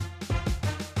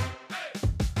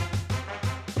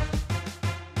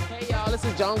This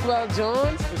is Jonquel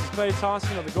Jones. This is Klay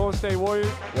Thompson of the Golden State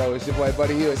Warriors. Yo, it's your boy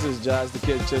Buddy Hield. This is Jazz the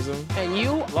Kid Chisholm. And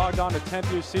you? Logged on to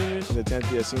 10th year seniors. The 10th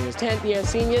year seniors. 10th year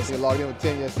seniors. You're logged in with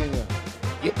 10 year senior.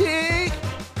 You dig?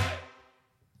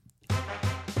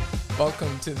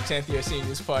 Welcome to the 10th Year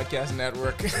Seniors Podcast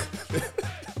Network.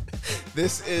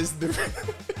 This is the...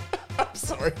 I'm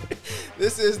sorry.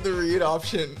 This is the Read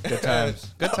Option. Good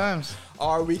times. Good times.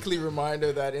 Our weekly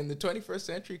reminder that in the 21st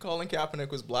century, Colin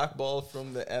Kaepernick was blackballed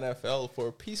from the NFL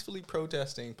for peacefully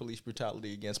protesting police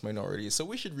brutality against minorities. So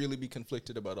we should really be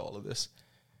conflicted about all of this.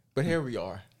 But here we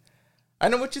are. I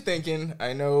know what you're thinking.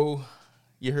 I know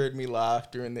you heard me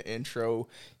laugh during the intro.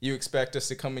 You expect us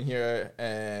to come in here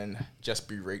and just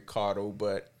berate Cotto,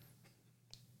 but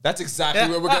that's exactly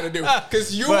what we're going to do.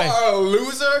 Because you are a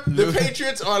loser. The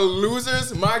Patriots are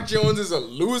losers. Mac Jones is a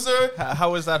loser.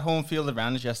 How was that home field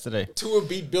advantage yesterday? Tua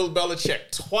beat Bill Belichick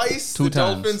twice. Two the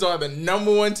times. Dolphins are the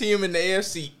number one team in the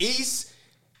AFC East.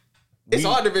 It's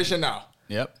our division now.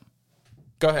 Yep.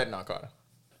 Go ahead, now, Carter.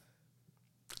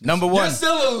 Number one. You're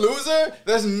still a loser?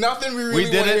 There's nothing we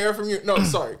really want to hear from you. No,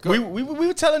 sorry. We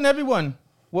were telling everyone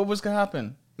what was going to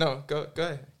happen. No, go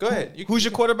ahead. Go ahead. Who's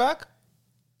your quarterback?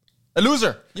 A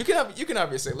loser. You can have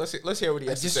your say. Let's hear what he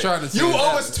has to say. trying to say you that.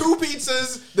 owe us 2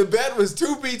 pizzas. The bet was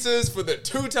 2 pizzas for the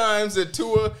 2 times that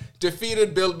Tua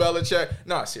defeated Bill Belichick.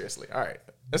 No, seriously. All right.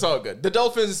 It's all good. The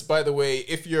Dolphins, by the way,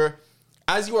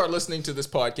 as you are listening to this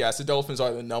podcast, the Dolphins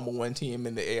are the number one team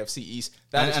in the AFC East.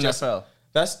 That is NFL.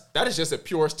 That is just a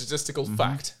pure statistical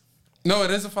fact. No,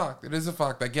 it is a fact. It is a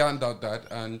fact. I can't doubt that.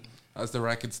 And as the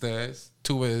record says,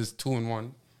 Tua is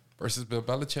 2-1 versus Bill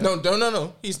Belichick.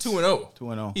 No. He's 2-0.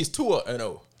 2-0. He's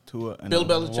 2-0. Tua and Bill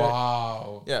Belichick.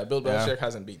 Wow. Yeah, Bill Belichick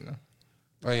hasn't beaten him.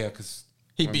 Oh yeah, because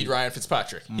He beat Ryan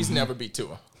Fitzpatrick. He's never beat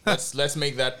Tua. Let's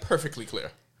make that perfectly clear.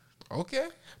 okay.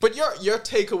 But your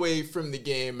takeaway from the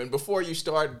game, and before you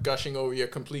start gushing over your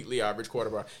completely average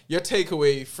quarterback, your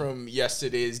takeaway from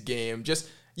yesterday's game,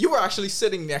 you were actually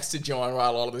sitting next to John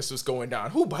while all of this was going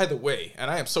down, who, by the way, and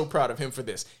I am so proud of him for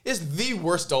this, is the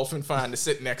worst Dolphin fan to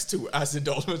sit next to as the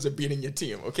Dolphins are beating your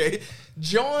team, okay?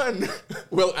 John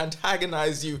will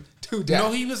antagonize you to death.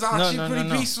 No, he was actually pretty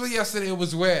peaceful yesterday. It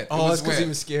was weird. Oh, it's because he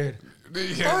was scared. But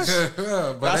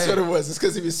That's what it was. It's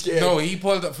because he was scared. No, he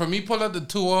pulled up the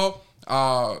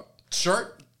Tua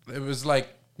shirt. It was like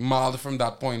mild from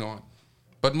that point on.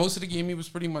 But most of the game, he was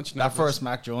pretty much That nervous. first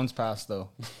Mac Jones pass, though.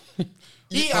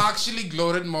 He actually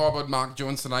gloated more about Mac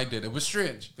Jones than I did. It was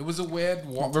strange. It was a weird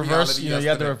Reverse, reality you had to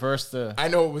yesterday. reverse the... I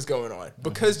know what was going on.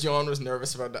 Because John was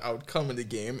nervous about the outcome of the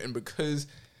game, and because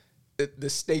the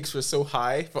stakes were so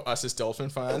high for us as Dolphin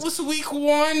fans. It was week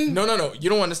 1. No. You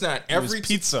don't understand. was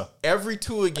pizza. Every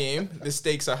Tua game, the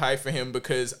stakes are high for him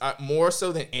because more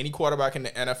so than any quarterback in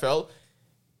the NFL,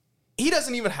 he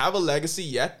doesn't even have a legacy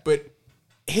yet, but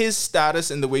his status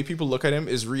and the way people look at him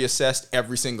is reassessed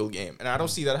every single game. And I don't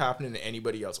see that happening to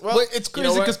anybody else. Well, But it's you know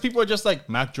crazy what? because people are just like,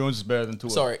 Mac Jones is better than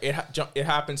Tua. Sorry, it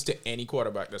happens to any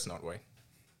quarterback that's not Wayne.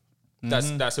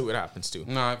 That's who it happens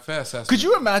to. Nah, fair assessment. Could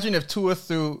you imagine if Tua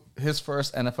threw his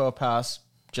first NFL pass,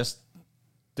 just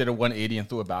did a 180 and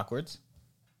threw it backwards?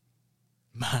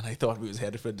 Man, I thought we was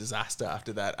headed for disaster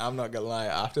after that. I'm not gonna lie.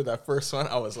 After that first one,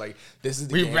 I was like, "This is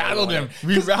the We game I rattled wanted." him.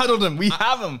 We rattled him. We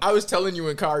have him. I was telling you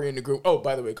and Kari in the group. Oh,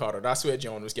 by the way, Carter, that's where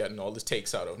John was getting all his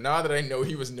takes out of. Now that I know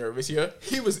he was nervous here,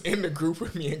 he was in the group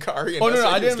with me and Kari. And Oh, that's no,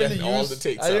 where I he was didn't really getting all use... the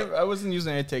takes out. I wasn't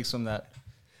using any takes from that.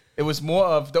 It was more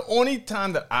of... The only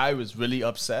time that I was really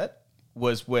upset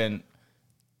was when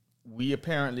we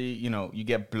apparently, you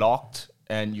get blocked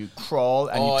and you crawl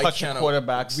and you touch your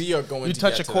quarterback's... We are going You to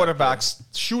touch get a to quarterback's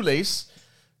shoelace,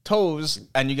 toes,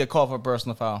 and you get called for a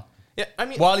personal foul. Yeah, I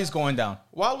mean, while he's going down.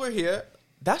 while we're here,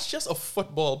 that's just a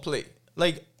football play.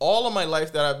 Like, all of my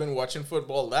life that I've been watching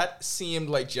football, that seemed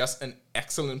like just an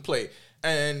excellent play.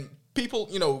 And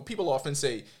people often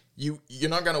say, you're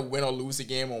not going to win or lose a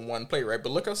game on one play, right?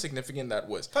 But look how significant that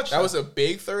was. Touchdown. That was a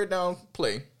big third down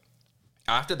play.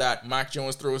 After that, Mac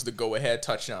Jones throws the go-ahead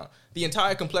touchdown. The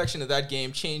entire complexion of that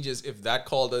game changes if that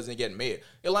call doesn't get made.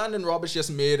 Elandon Roberts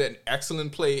just made an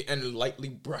excellent play and lightly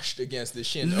brushed against the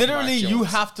shin Literally, of Mac Jones. you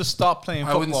have to stop playing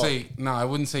football. I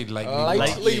wouldn't say lightly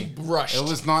lightly brushed. brushed. It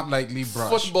was not lightly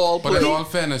brushed. Football But in play. all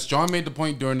fairness, John made the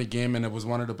point during the game, and it was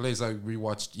one of the plays I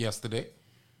rewatched yesterday.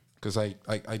 Because I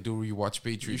do rewatch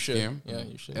Patriots game. Yeah,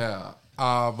 you should. Yeah.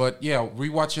 But yeah,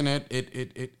 rewatching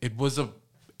it was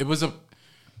a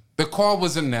the call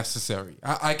wasn't necessary.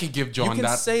 I could give John You can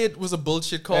that. say it was a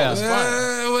bullshit call. Yeah. It's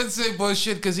fine. It wouldn't say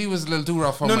bullshit because he was a little too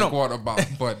rough for my quarterback.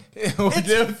 But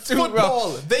It's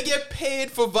football. They get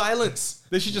paid for violence.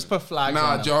 They should just put flags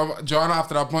nah, on them. John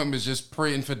after that point was just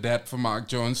praying for death for Mark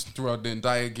Jones throughout the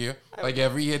entire game. Like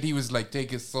every hit, he was like,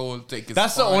 take his soul, take his.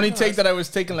 That's the spine. only take that I was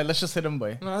taking. Like, let's just hit him,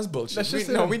 boy. No, that's bullshit. Let's just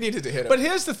we needed to hit him. But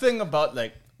here's the thing about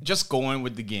like just going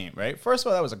with the game, right? First of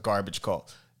all, that was a garbage call.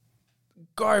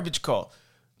 Garbage call.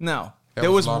 Now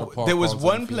there was a lot of there was calls on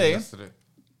one the field play yesterday.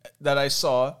 that I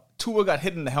saw. Tua got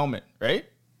hit in the helmet, right?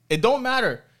 It don't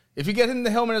matter. If you get hit in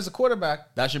the helmet as a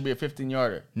quarterback, that should be a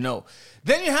 15-yarder. No.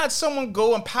 Then you had someone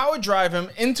go and power drive him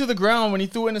into the ground when he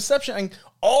threw an interception and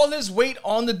all his weight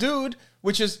on the dude,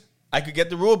 which is, I could get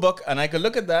the rule book and I could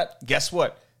look at that. Guess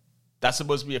what? That's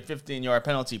supposed to be a 15-yard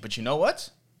penalty. But you know what?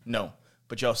 No.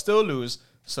 But y'all still lose.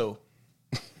 So,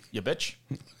 you bitch.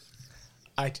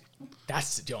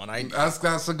 That's the John.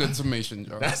 That's a good summation,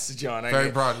 John. That's the John.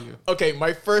 Very proud of you. Okay,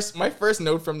 my first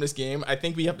note from this game, I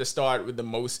think we have to start with the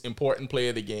most important play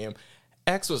of the game.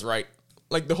 X was right.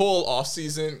 Like the whole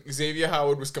offseason, Xavier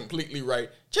Howard was completely right.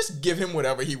 Just give him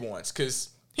whatever he wants because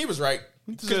he was right.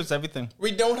 He deserves everything.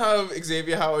 We don't have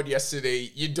Xavier Howard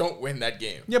yesterday. You don't win that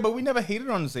game. Yeah, but we never hated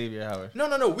on Xavier Howard.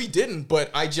 No, we didn't.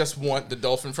 But I just want the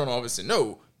Dolphin front office to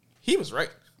know he was right.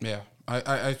 Yeah,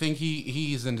 I think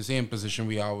he's in the same position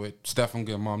we are with Stephen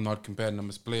Gilmore. I'm not comparing them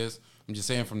as players. I'm just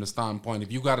saying from the standpoint,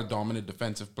 if you got a dominant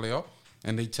defensive player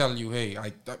and they tell you, hey,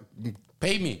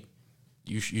 pay me,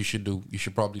 you should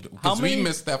probably do. Because we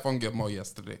missed Stephen Gilmore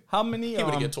yesterday. How many? He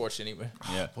would get torched anyway.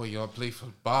 Yeah. Boy, y'all play for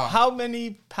bar. How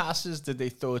many passes did they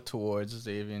throw towards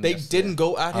Xavier? They didn't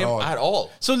go at him at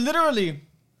all. So literally,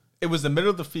 it was the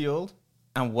middle of the field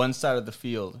and one side of the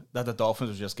field that the Dolphins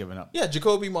were just giving up. Yeah,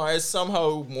 Jacoby Myers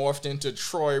somehow morphed into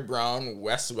Troy Brown,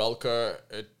 Wes Welker,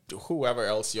 whoever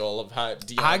else y'all have had.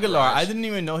 Deion Aguilar, Branch. I didn't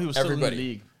even know he was still in the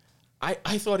league. I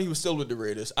thought he was still with the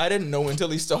Raiders. I didn't know until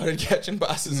he started catching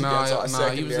passes against our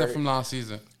secondary. He was there from last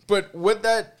season. But what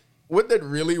that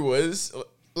really was,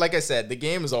 like I said, the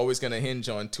game is always going to hinge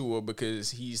on Tua because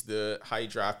he's the high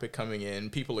draft pick coming in.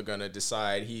 People are going to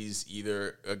decide he's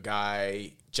either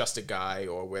just a guy,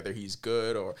 or whether he's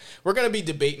good, or we're going to be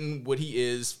debating what he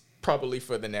is probably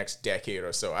for the next decade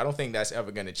or so. I don't think that's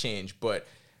ever going to change. But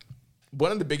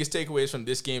one of the biggest takeaways from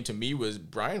this game to me was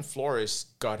Brian Flores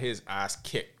got his ass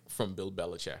kicked from Bill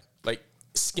Belichick. Like,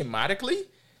 schematically,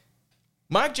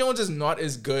 Mac Jones is not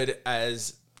as good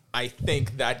as I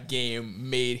think that game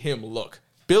made him look.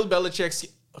 Bill Belichick's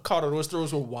caught those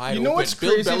throws were wide open. What's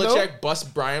Bill crazy, Belichick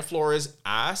bust Brian Flores'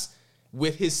 ass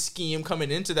with his scheme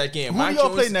coming into that game. Who do y'all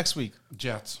play next week?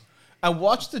 Jets. And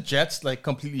watch the Jets like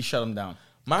completely shut them down.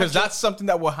 Mac Because Jones- that's something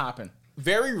that will happen.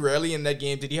 Very rarely in that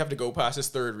game did he have to go past his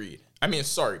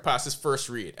past his first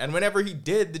read. And whenever he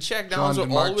did, the checkdowns were Did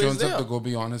Mark always Jones there. have to go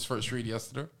beyond his first read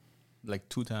yesterday? Like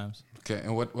 2 times. Okay,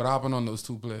 and what happened on those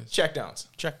 2 plays? Checkdowns.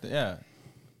 Yeah.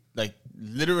 Like,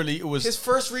 literally, it was... His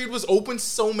first read was open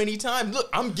so many times. Look,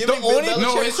 I'm giving The Bill only- Belichick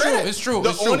No, it's true. credit. It's true. The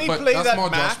It's true. only But play that's that more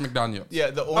Mac- Josh McDaniels.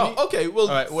 Yeah, the only... Oh, okay. Well,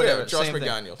 all right, whatever. Josh same thing.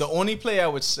 McDaniels. The only play I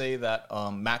would say that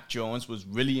Mac Jones was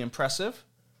really impressive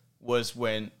was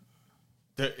when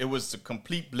it was the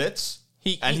complete blitz,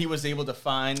 he was able to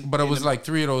find... But it was like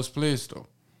 3 of those plays, though.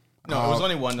 No, it was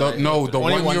only one. The that I-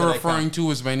 one only you're that I referring found.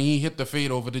 to is when he hit the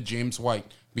fade over to James White.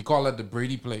 We call it the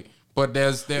Brady play. But No.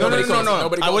 Nobody calls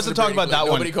I it wasn't the talking Brady about that play.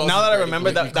 one. Nobody calls Now it that the I Brady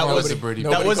remember play. that call was it the Brady that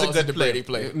play. Nobody was a calls it good the play. Brady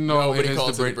play. No, Nobody it is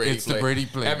calls the it Brady- Brady it's the play. Brady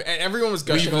play. And everyone was We've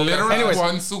gushing over that. literally Anyways,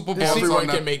 won Super Bowls Everyone on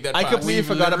can that. make that I pass. completely We've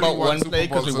forgot literally about won one Super play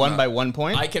because we Bowls won on by that. 1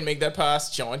 point. I can make that pass.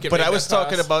 John can But make I was that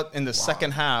talking pass. about in the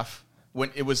second half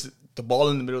when it was the ball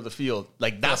in the middle of the field.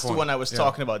 Like, that's the point. one I was Yeah.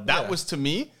 talking about. That Yeah. was, to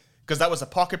me, because that was a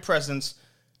pocket presence.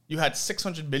 You had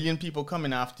 600 million people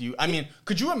coming after you. I mean,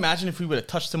 could you imagine if we would have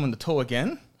touched him on the toe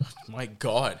again? My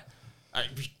God.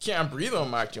 You can't breathe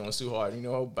on Mac Jones too hard. You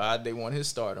know how bad they want his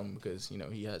stardom because,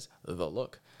 he has the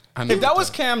look. If that was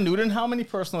Cam Newton, how many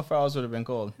personal fouls would have been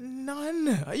called?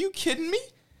 None. Are you kidding me?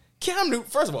 Cam Newton,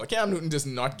 first of all, Cam Newton does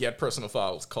not get personal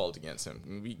fouls called against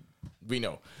him. We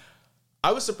know.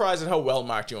 I was surprised at how well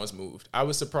Mac Jones moved. I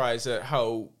was surprised at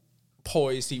how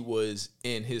poised he was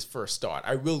in his first start.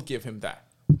 I will give him that.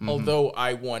 Although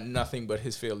I want nothing but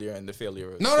his failure and the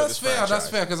failure of No, that's fair. That's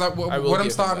fair. Because what I'm give him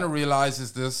starting to that. realize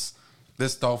is this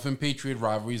Dolphin-Patriot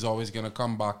rivalry is always going to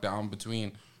come back down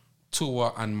between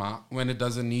Tua and Mac when it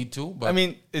doesn't need to. But I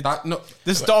mean,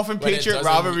 this when Dolphin-Patriot it doesn't-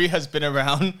 rivalry has been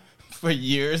around for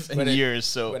years and years.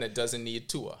 So when it doesn't need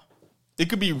Tua. it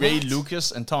could be Ray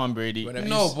Lucas and Tom Brady. Whenever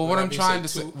No, you- but what whenever I'm you trying to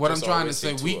say say, Tua, what I'm just trying to always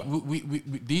say, say Tua. we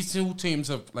these two teams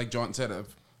have, like John said, have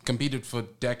competed for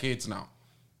decades now.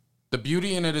 The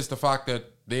beauty in it is the fact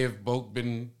that they have both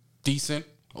been decent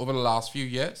over the last few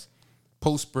years,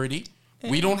 post Brady.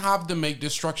 We don't have to make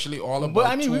this structurally all about But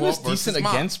I mean, we Tua was versus decent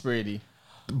Mark. against Brady.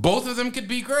 Both of them could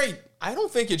be great. I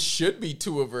don't think it should be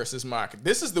Tua versus Mark.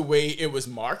 This is the way it was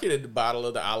marketed, the Battle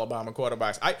of the Alabama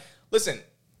quarterbacks. Listen.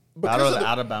 Battle of Because the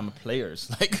Alabama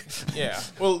players. Like, yeah.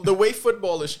 Well, the way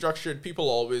football is structured, people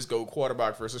always go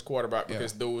quarterback versus quarterback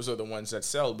because those are the ones that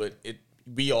sell. But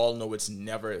we all know it's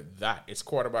never that. It's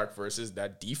quarterback versus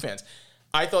that defense.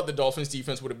 I thought the Dolphins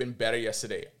defense would have been better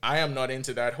yesterday. I am not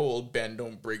into that whole bend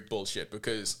don't break bullshit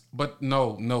because But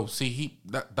no. See,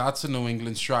 that's a New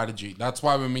England strategy. That's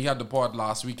why when we had the pod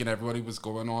last week and everybody was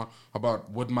going on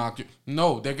about would Mark...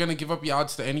 No, they're going to give up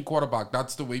yards to any quarterback.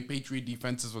 That's the way Patriot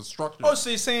defenses were structured. oh, so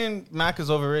you're saying Mac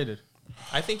is overrated?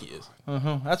 I think he is.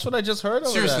 That's what I just heard.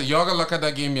 Over Seriously, that. y'all gotta look at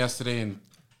that game yesterday and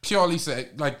purely say,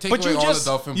 like, take But away you all just- the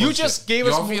Dolphin you bullshit. just gave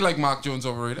y'all us- feel like Mark Jones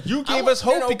overrated? You gave us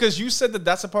hope because you said that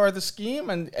that's a part of the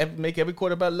scheme and make every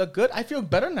quarterback look good. I feel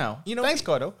better now. Thanks,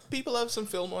 Cardo. People have some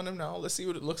film on him now. Let's see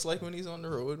what it looks like when he's on the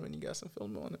road, when you got some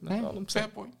film on him. That's all I'm Fair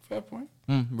saying. point.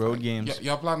 Road games.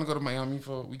 Y'all planning to go to Miami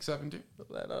for week 17?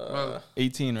 Let,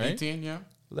 18, right? 18, yeah.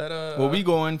 Well, we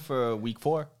going for week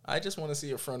 4. I just want to see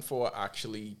a front four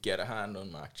actually get a hand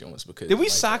on Mac Jones because Did we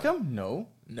sack him? No.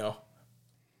 No.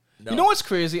 You know what's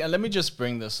crazy? And let me just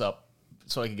bring this up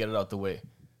so I can get it out the way.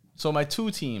 So my two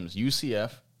teams,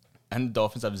 UCF and the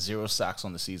Dolphins, have 0 sacks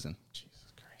on the season.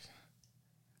 Jesus Christ.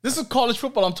 This is college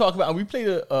football I'm talking about. And we played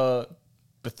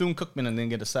Bethune-Cookman and didn't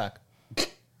get a sack.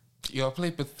 Y'all play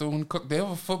Bethune-Cookman. They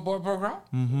have a football program?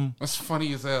 Mm-hmm. That's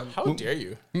funny as hell. How dare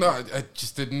you? No, I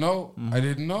just didn't know. I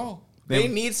didn't know. They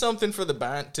need something for the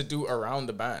band to do around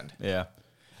the band. Yeah.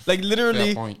 Like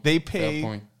literally, Fair point. they Fair pay,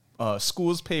 point.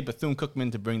 schools pay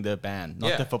Bethune-Cookman to bring their band,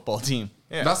 not Yeah. the football team.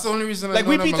 Yeah. That's the only reason Like, I know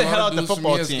we them. beat A the lot hell of out the dudes from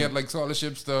football here team. get like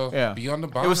scholarships to Yeah. be on the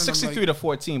band. It was and I'm 63 like, to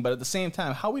 14, but at the same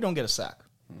time, how we don't get a sack?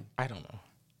 I don't know.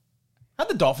 How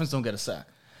the Dolphins don't get a sack?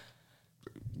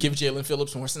 Give Jalen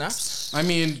Phillips more snaps. I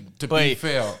mean, to be But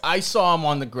fair, I saw him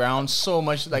on the ground so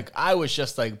much. Like, I was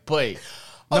just like, boy,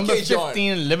 number Okay, John.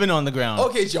 15 living on the ground.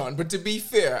 Okay, John, but to be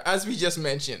fair, as we just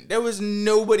mentioned, there was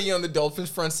nobody on the Dolphins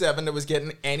front seven that was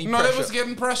getting any no, pressure. they was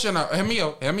getting pressure now. Hear me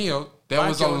out. There Mac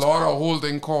was a Jones lot out. of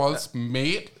holding calls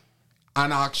made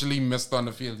and actually missed on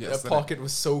the field The yesterday. pocket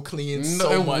was so clean, No,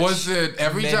 so it much. wasn't.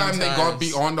 Every many time they got times.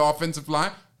 beyond the offensive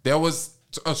line, there was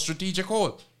a strategic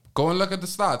hold. Go and look at the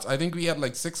stats. I think we had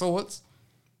like 6 holds.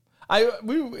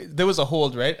 There was a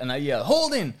hold, right? And I yelled,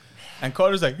 holding. And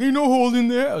Carter's like, hey, no holding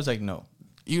there. I was like, no.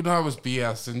 You know, I was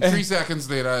BS. And 3 seconds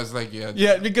later, I was like, yeah.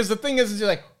 Yeah, because the thing is, you're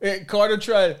like, hey, Carter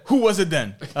tried. Who was it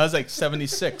then? I was like,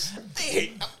 76.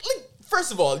 Hey, like,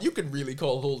 first of all, you could really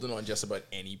call holding on just about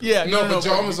any player. Yeah, No, but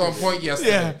John was on point yesterday.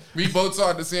 Yeah. We both saw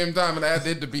it at the same time, and I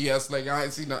did the BS. Like, I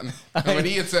ain't see nothing. And when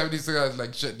he hit 76, I was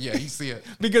like, shit, yeah, he see it.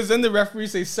 Because then the referee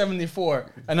says 74.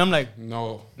 And I'm like,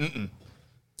 No.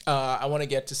 I want to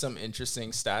get to some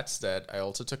interesting stats that I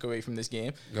also took away from this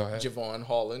game. Go ahead. Javon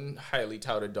Holland, highly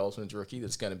touted Dolphins rookie,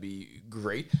 that's going to be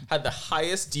great. Had the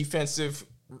highest defensive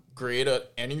grade of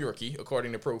any rookie,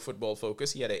 according to Pro Football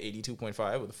Focus. He had an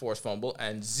 82.5 with a forced fumble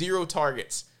and 0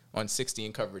 targets on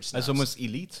 16 coverage snaps. that's almost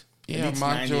elite. Yeah, Elite's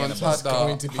Mark 90 and Jones above. had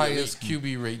going to the be highest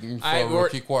QB rating for I a wor-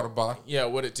 rookie quarterback. Yeah,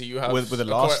 what do you have? With a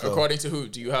loss, though. According to who?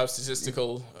 Do you have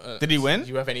statistical... Did he win? Do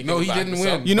you have anything No, to he back didn't this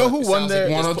win. up? You know But who it won sounds their- like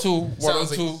you're 102, just pull-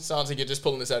 102. Sounds like you're just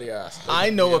pulling this out of your ass.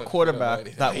 I know You a don't- quarterback you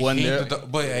don't know that anything. won hate their,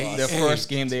 the- their first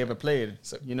game they ever played.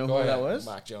 You know who Go that ahead. was?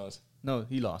 Mac Jones. No,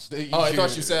 he lost. Oh, I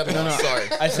thought you said... No, sorry.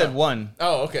 I said one.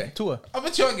 Oh, okay. Tua. I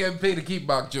bet y'all getting paid to keep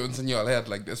Mark Jones in y'all head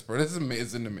like this, bro. This is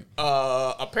amazing to me.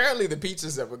 Apparently the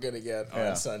pizzas that we're gonna get Yeah.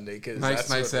 on Sunday because Nice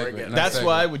that's what we're segue. getting. Nice. That's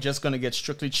why we're just going to get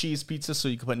strictly cheese pizza so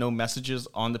you can put no messages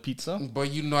on the pizza.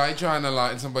 But you know, I trying to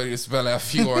enlighten somebody to spell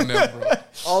FU on them, bro.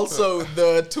 Also,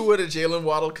 the Tua to Jalen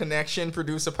Waddle connection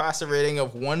produced a passer rating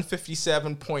of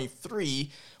 157.3,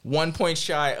 1 point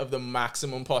shy of the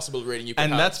maximum possible rating you can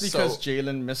And have. that's because So,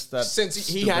 Jalen missed that. since he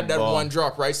stupid had that ball. one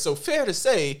drop, right? So fair to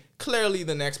say, clearly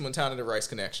the next Montana to Rice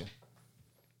connection.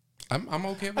 I'm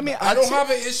okay with I mean, that. I don't I'll have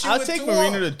an issue I'll with take Tua.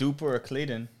 Marino to Duper or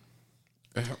Clayton.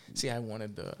 See, I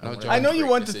wanted the. John. I know you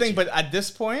want to the think, but at this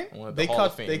point, wanted the they Hall caught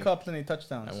of Fame. they caught plenty of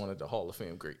touchdowns. I wanted the Hall of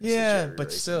Fame greatness. Yeah, of Jerry but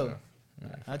Rice, still, you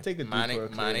know. I'll take a Duper or Manning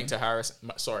Clayton. to Harris.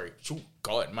 Sorry,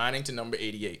 God, Manning to number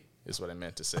 88 is what I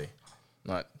meant to say.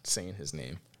 Not saying his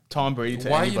name. Tom Brady to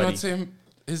Why are anybody. you not saying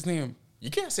his name? You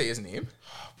can't say his name.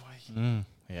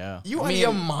 Yeah, You out of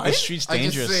your the mind? street's I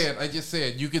dangerous. just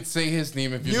said. You could say his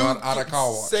name if you're You not at a can car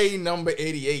wash. say number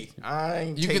 88. I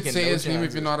ain't You could taking say no his name if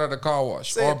chances. you're not at a car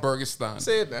wash Say or it. Burgerstan.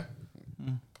 Say it now.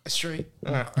 Straight.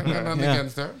 I got nothing Yeah.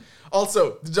 against her.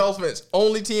 Also, the Dolphins,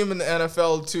 only team in the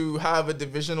NFL to have a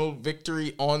divisional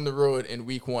victory on the road in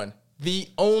week 1. The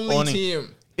only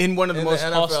team. in one of the In the most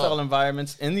NFL. hostile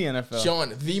environments in the NFL.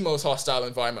 John, the most hostile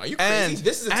environment. Are you crazy? And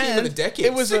This is a team of the decade.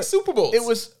 It was 6 Super Bowls. It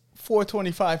was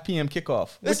 4:25 p.m.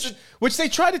 kickoff, This which they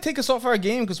tried to take us off our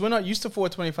game because we're not used to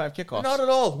 4:25 kickoffs. Not at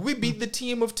all. We beat the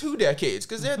team of 2 decades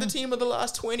because they're the team of the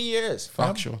last 20 years.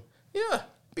 Factual. Yeah,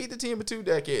 beat the team of 2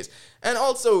 decades. And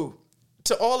also,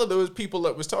 to all of those people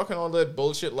that was talking all that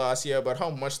bullshit last year about how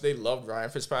much they loved Ryan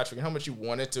Fitzpatrick and how much you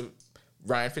wanted to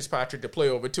Ryan Fitzpatrick to play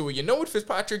over Tua. You know what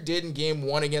Fitzpatrick did in game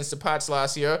 1 against the Pats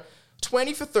last year?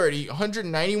 20 for 30,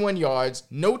 191 yards,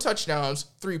 no touchdowns,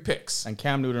 3 picks. And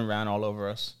Cam Newton ran all over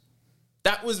us.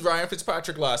 That was Ryan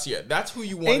Fitzpatrick last year. That's who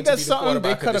you wanted Ain't to that be the something? They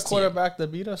quarterback of cut a this team. quarterback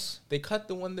that beat us. They cut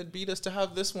the one that beat us to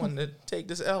have this one to take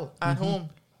this L at home.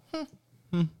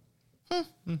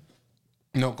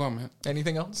 No comment.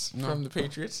 Anything else from the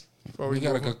Patriots? Before We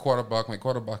got a move good quarterback. My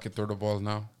quarterback can throw the ball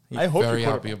now. I hope Very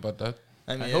your happy about that.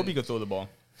 on? I hope he could throw the ball.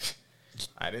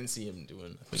 I didn't see him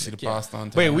doing nothing. See the Yeah. pass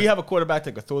down. Wait, we have a quarterback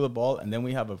that could throw the ball, and then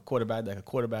we have a quarterback that could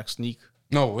quarterback sneak.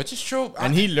 No, which is true.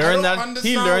 And he learned I don't that-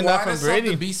 he understand learned that why from this have to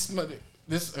Brady. be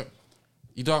this,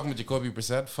 you talking about Jacoby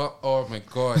Brissett? Fuck! Oh my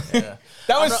god!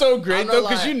 That was so great I'm not though,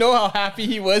 because lying. you know how happy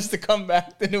he was to come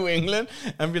back to New England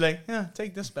and be like, "Yeah,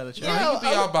 take this, Belichick." He could be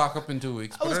I- our backup in 2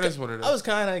 weeks, but it is what it is. I was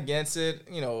kind of against it.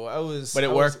 You know, I was. But it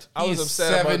I was- worked. I was He's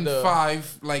upset about the.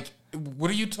 7'5". Like, what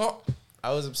are you talking?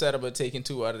 I was upset about taking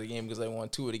Tua out of the game because I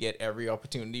want Tua to get every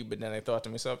opportunity. But then I thought to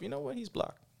myself, you know what? He's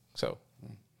blocked. So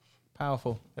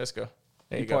Powerful. let's go.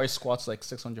 There He you go. probably squats like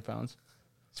 600 pounds.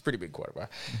 It's a pretty big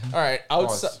quarterback. All right.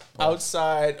 Pause.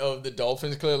 Outside of the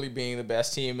Dolphins clearly being the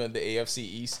best team in the AFC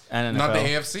East, And Not the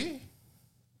NFL. AFC.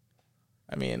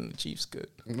 I mean, the Chiefs good.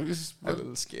 It's- I'm a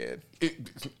little scared.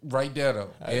 right there though.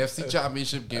 AFC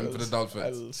Championship game for the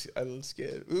Dolphins. I'm a little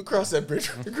scared. We'll cross that bridge.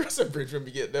 We'll cross that bridge when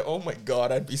we get there. Oh my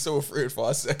God, I'd be so afraid for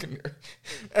a second there.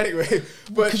 Anyway,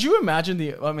 but Could you imagine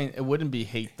I mean, it wouldn't be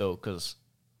hate though, because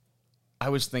I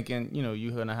was thinking,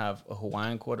 you're gonna have a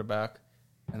Hawaiian quarterback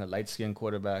and a light skinned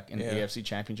quarterback in the Yeah. AFC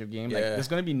Championship game. Like, Yeah. there's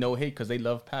gonna be no hate because they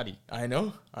love Patty. I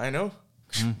know.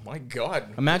 My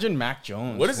God, Imagine Mac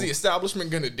Jones. what is the establishment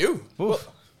gonna do? Oof.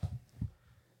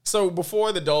 So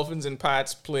before the Dolphins and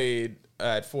Pats played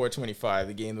at 4:25,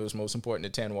 the game that was most important to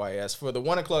 10 YS, for the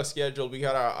 1 o'clock schedule, we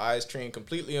had our eyes trained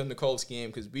completely on the Colts game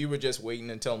because we were just waiting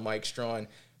until Mike Strawn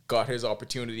got his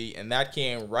opportunity, and that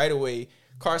came right away.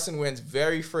 Carson Wentz's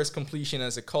very first completion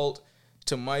as a Colt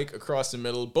to Mike across the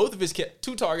middle. Both of his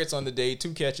 2 targets on the day,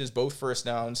 2 catches, both first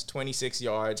downs, 26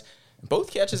 yards.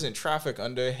 Both catches in traffic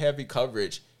under heavy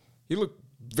coverage. He looked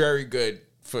very good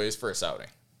for his first outing.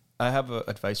 I have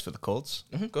advice for the Colts.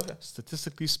 Go ahead.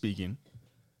 Statistically speaking,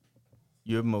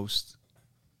 your most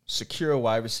secure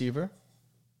wide receiver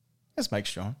is Mike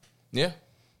Strawn. Yeah.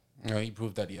 Yeah, he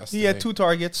proved that yesterday. He had 2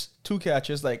 targets, 2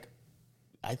 catches. Like,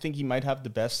 I think he might have the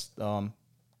best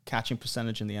catching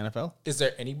percentage in the NFL. Is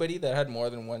there anybody that had more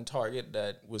than 1 target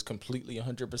that was completely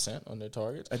 100% on their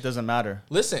targets? It doesn't matter.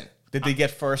 Listen, Did they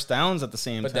get first downs at the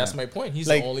same but time? that's my point. He's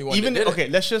Like, the only one even that did okay,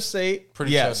 it. let's just say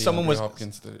Pretty yeah, sure someone DeAndre was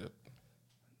Hopkins did it.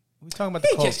 we talking about the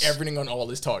He Colts. catch everything on all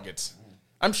his targets.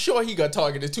 I'm sure he got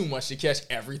targeted too much to catch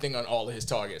everything on all of his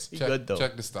targets. He good though.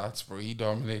 Check the stats, bro. He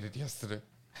dominated yesterday.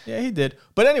 Yeah, he did.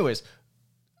 But anyways,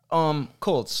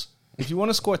 Colts, if you want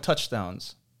to score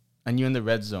touchdowns and you're in the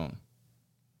red zone,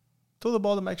 throw the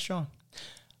ball to Mike Strawn.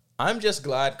 I'm just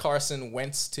glad Carson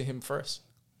Wentz to him first.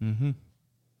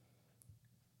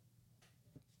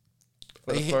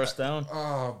 For the first down.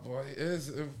 Oh boy,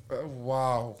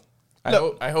 wow.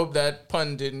 I hope that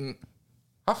pun didn't.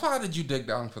 How far did you dig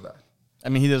down for that? I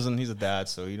mean, he's a dad,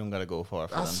 so you don't got to go far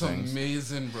for That's them things.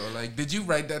 amazing, bro. Like, did you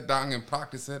write that down and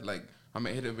practice it? Like, I'm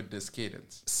gonna hit it with this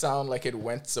cadence. Sound like it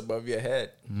went above your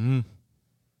head.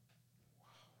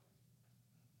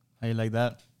 How you like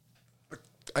that?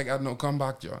 I got no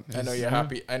comeback, John. I know you're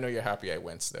happy. I know you're happy I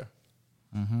went there.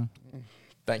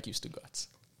 Thank you, Stugatz.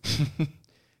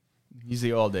 He's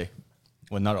here all day.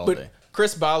 Well, not all But day.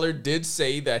 Chris Ballard did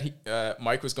say that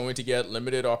Mike was going to get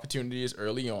limited opportunities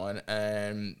early on,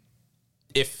 and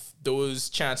if those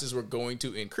chances were going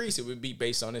to increase, it would be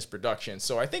based on his production.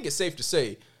 So I think it's safe to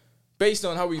say, based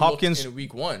on how we Hopkins- looked in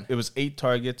week 1, It was 8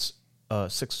 targets,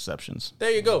 6 receptions.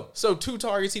 there you go. So 2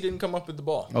 targets, he didn't come up with the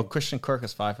ball. Oh, Christian Kirk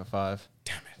is 5 for 5.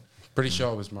 Damn it. Pretty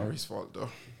sure it was Murray's fault, though.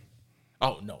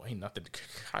 Oh, no, ain't nothing.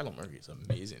 Kyler Murray is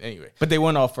amazing. Anyway, But they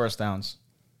weren't all first downs.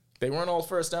 they weren't all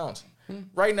first downs.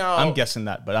 Right now, I'm guessing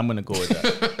that, but I'm going to go with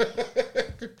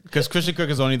that. Because Christian Kirk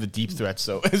is only the deep threat,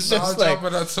 so it's I'll just like... jump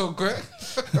it out so quick.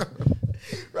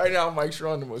 right now, Mike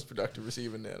Strawn, the most productive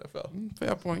receiver in the NFL.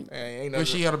 Fair point. Ain't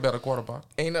Wish he had a better quarterback.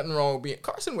 Ain't nothing wrong with being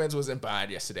Carson Wentz wasn't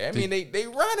bad yesterday. I mean, they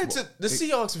ran into the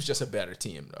Seahawks was just a better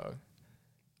team, dog.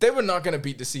 They were not going to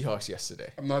beat the Seahawks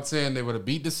yesterday. I'm not saying they would have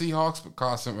beat the Seahawks, but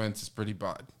Carson Wentz is pretty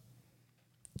bad.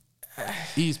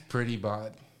 He's pretty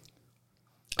bad.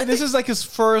 This is like his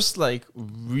first like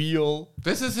real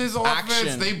This is his action.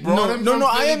 offense. They brought him. No, from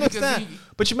I Philly because understand.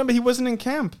 But you remember he wasn't in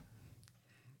camp.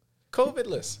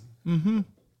 COVID-less. Mm-hmm.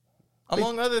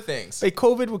 Among other things. Like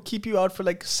COVID will keep you out for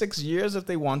like 6 years if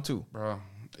they want to. Bro,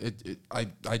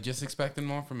 I just expected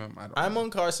more from him. I'm on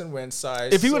Carson Wentz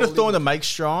side. If he would have solely thrown to Mike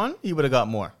Strawn, he would have got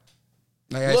more.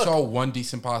 Like, I Look. saw one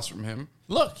decent pass from him.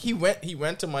 Look, he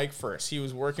went to Mike first. He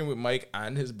was working with Mike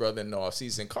and his brother in the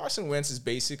offseason. Carson Wentz is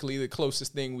basically the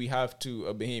closest thing we have to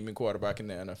a Bahamian quarterback in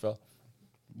the NFL.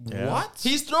 Yeah. What?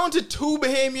 He's thrown to 2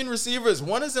 Bahamian receivers.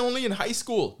 One is only in high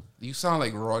school. You sound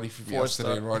like Roddy from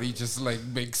yesterday. star. Roddy just like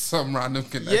makes some random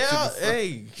connection. Yeah,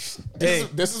 hey.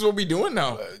 This is what we doing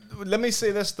now. Let me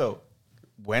say this though.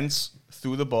 Wentz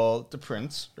threw the ball to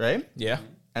Prince, right? Yeah.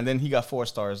 And then he got 4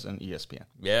 stars in ESPN.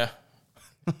 Yeah.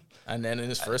 And then in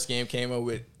his first game came out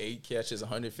with 8 catches,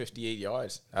 158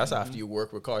 yards. That's after you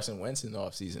work with Carson Wentz in the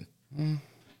offseason. You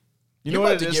You're know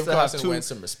what about it to is give to have Carson 2 Wentz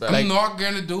some respect. I'm not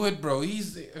gonna do it, bro.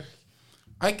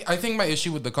 I think my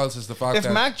issue with the Colts is the fact If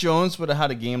that Mac Jones would have had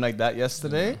a game like that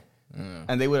yesterday,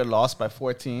 and they would have lost by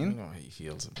 14. I don't know how he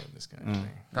feels about this kind of thing.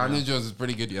 Daniel Jones was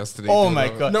pretty good yesterday. Oh too, my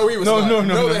though. God! No, he was not.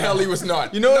 No, the hell he was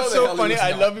not. You know No, what's the so hell he funny? was I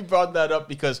not. love you brought that up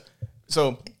because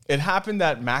so it happened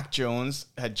that Mac Jones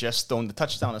had just thrown the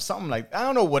touchdown or something like I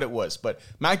don't know what it was, but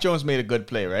Mac Jones made a good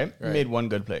play, right? He made one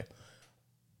good play.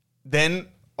 Then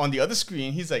on the other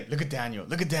screen, he's like, "Look at Daniel!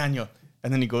 Look at Daniel!"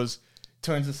 And then he goes,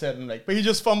 turns his head and like, "But he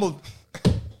just fumbled."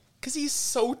 Because he's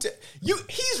so...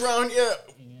 he's around here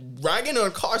ragging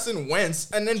on Carson Wentz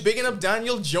and then bigging up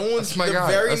Daniel Jones That's my the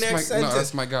guy. very That's next my- no, sentence.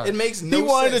 that's my guy. It makes no He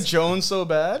wanted sense. a Jones so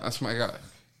bad. That's my guy.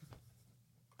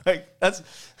 Like that's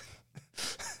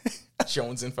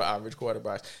Jones in for average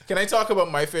quarterbacks. Can I talk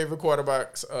about my favorite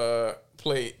quarterbacks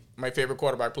play? My favorite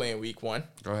quarterback play in week 1?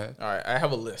 Go ahead. All right, I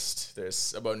have a list.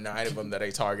 There's about 9 of them that I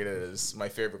targeted as my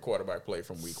favorite quarterback play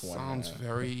from week 1. Sounds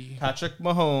very. Patrick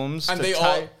Mahomes And to they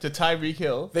Ty- all- to Tyreek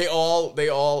Hill. They all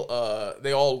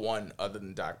won other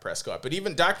than Dak Prescott. But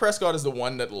even Dak Prescott is the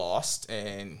one that lost,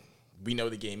 and we know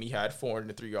the game he had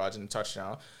 403 yards and a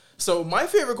touchdown. So my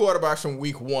favorite quarterbacks from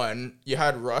week 1, you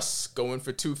had Russ going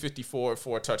for 254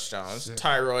 4 touchdowns.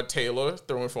 Tyrod Taylor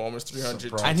throwing for almost 300.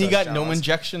 Surprise. And he got no touchdowns.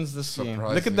 injections this game.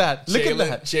 Surprising. Look at that. Look at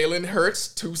that. Jalen Hurts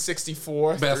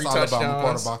 264 Best 3 Alabama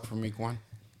touchdowns. quarterback from week 1.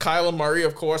 Kyler Murray,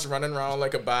 of course, running around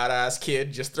like a badass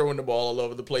kid, just throwing the ball all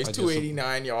over the place. I just-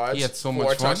 289 yards. He had so 4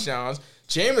 much fun. touchdowns.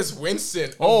 Jameis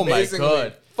Winston. Oh my amazingly,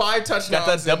 God. 5 touchdowns. Got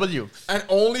that W. And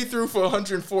only threw for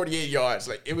 148 yards.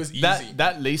 Like, it was easy.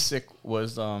 That LASIK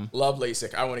was Love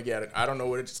LASIK. I want to get it. I don't know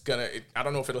what it's gonna. I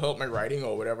don't know if it'll help my writing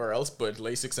or whatever else, but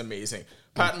LASIK's amazing.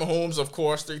 Pat Mahomes, of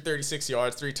course, 336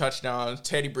 yards, 3 touchdowns.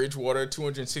 Teddy Bridgewater,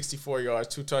 264 yards,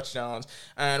 2 touchdowns.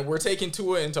 And we're taking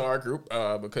Tua into our group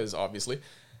because obviously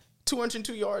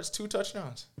 202 yards, 2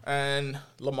 touchdowns. And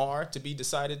Lamar to be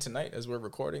decided tonight as we're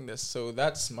recording this. So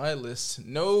that's my list.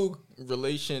 No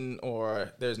relation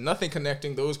or there's nothing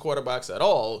connecting those quarterbacks at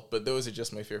all, but those are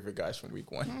just my favorite guys from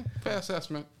week 1. Fair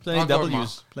assessment. plenty I'll go with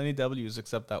W's. Plenty W's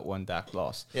except that one Dak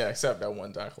loss. Yeah, except that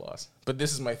one Dak loss. But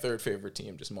this is my 3rd favorite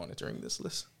team just monitoring this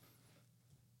list.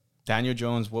 Daniel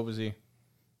Jones, what was he?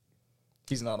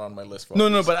 He's not on my list. For No,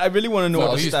 obvious- but I really want to know Well,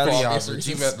 what the he's stats. pretty obvious average.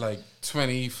 He reasons. had like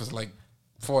 20 for like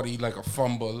 40, like a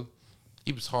fumble.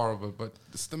 He was horrible, but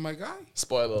still my guy.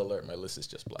 Spoiler alert, my list is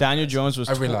just black. Daniel Jones was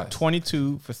I realized.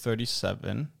 22 for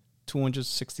 37,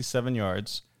 267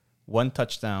 yards, 1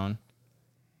 touchdown,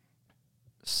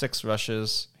 6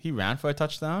 rushes. He ran for a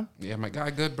touchdown. Yeah, my guy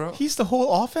good, bro. He's the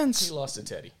whole offense. He lost to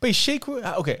Teddy. But Shake,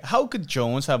 okay, how could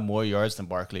Jones have more yards than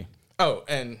Barkley? Oh,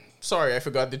 and sorry, I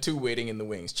forgot the 2 waiting in the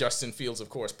wings. Justin Fields, of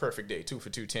course, perfect day, 2 for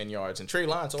 2, 10 yards. And Trey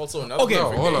Lance, also another Okay,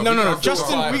 perfect hold day. on. no. Threw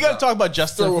Justin, five we got to talk about Throw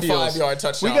Justin a Fields. 5-yard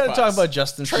touchdown We got to pass. talk about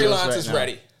Justin Trey Fields Lance right is now.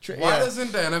 ready. Why Yeah.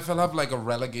 doesn't the NFL have like a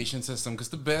relegation system? Because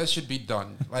the Bears should be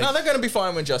done. Like, No, they're going to be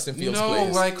fine when Justin Fields no,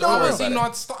 plays. like, Don't how worry is he about it.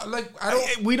 not start? Like, I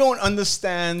don't. We don't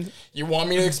understand. You want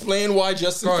me to explain why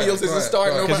Justin Go ahead, Fields go isn't ahead,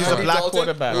 starting go over ahead. 'Cause he's a Andy black Dalton?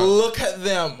 quarterback. Look at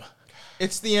them.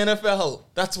 It's the NFL.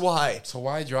 That's why. So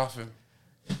why draft him?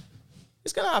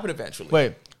 It's going to happen eventually.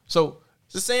 Wait, so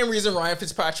It's the same reason Ryan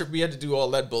Fitzpatrick, we had to do all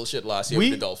that bullshit last year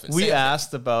with the Dolphins. we Same thing.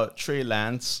 asked about Trey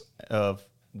Lance of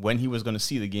when he was going to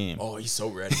see the game. Oh, he's so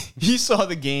ready. He saw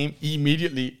the game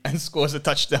immediately and scores a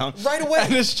touchdown Right away.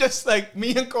 And it's just like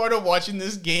me and Carter watching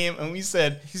this game, and we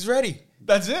said, He's ready.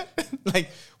 "That's it."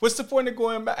 Like, what's the point of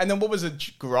going back? And then what was it?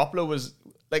 Garoppolo was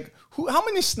like, how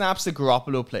many snaps did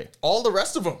Garoppolo play? All the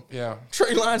rest of them. Yeah.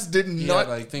 Trey Lance did He not.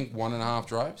 had, I think, 1.5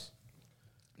 drives.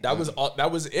 That was all,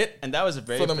 that was it And that was a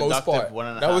very for the most productive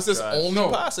part. 1.5 That was his drive. only No.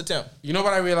 pass attempt. You know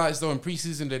what I realized though? In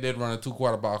preseason, they did run a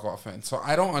 2-quarterback offense. So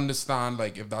I don't understand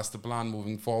like if that's the plan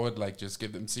moving forward. Like just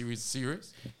give them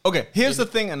series. Okay, here's the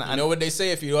thing, and You I know what they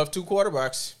say: if you have two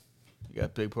quarterbacks, you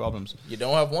got big problems. you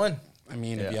don't have one. I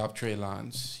mean, if you have Trey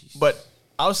Lance, But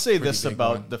I'll say this big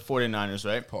about one. the 49ers,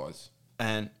 right? pause.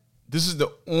 And this is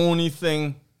the only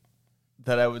thing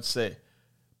that I would say.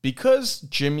 Because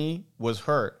Jimmy was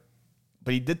hurt,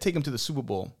 but he did take him to the Super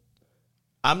Bowl,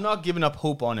 I'm not giving up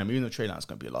hope on him, even though Trey Lance is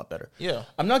going to be a lot better. Yeah.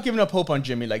 I'm not giving up hope on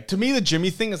Jimmy. Like, to me, the Jimmy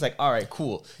thing is like, all right,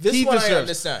 cool. This one I deserves-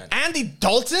 understand. Andy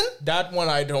Dalton? That one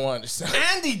I don't understand.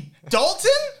 Andy Dalton?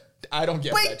 I don't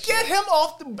get Wait, that. get shit. him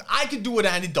off the... I could do what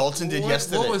Andy Dalton did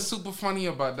yesterday. What was super funny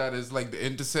about that is like the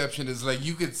interception is like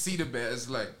you could see the Bears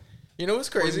like, You know what's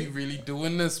are crazy? we really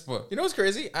doing this? But You know what's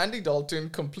crazy? Andy Dalton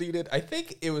completed, I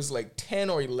think it was like 10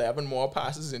 or 11 more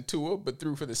passes in Tua, but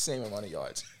threw for the same amount of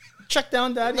yards. Check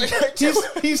down, Daddy. Like,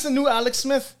 he's the new Alex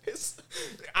Smith.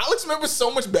 Alex Smith was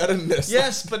so much better than this.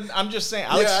 Yes, but I'm just saying,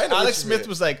 Alex, I know what Alex you Smith mean.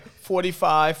 was like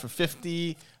 45 for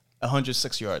 50,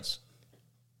 106 yards.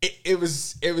 It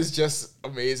was just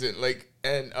amazing. Like,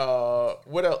 and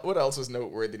what else was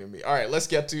noteworthy to me? All right, let's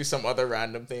get to some other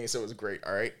random things. So it was great.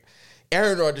 All right,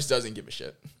 Aaron Rodgers doesn't give a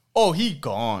shit. Oh, he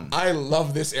gone. I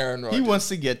love this Aaron Rodgers. He wants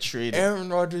to get traded. Aaron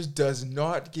Rodgers does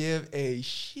not give a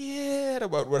shit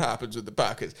about what happens with the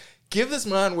Packers. Give this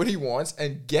man what he wants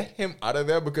and get him out of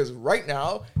there because right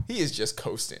now he is just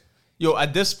coasting. Yo,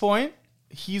 at this point,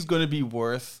 he's going to be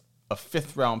worth a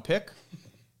 5th round pick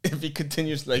if he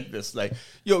continues like this. Like,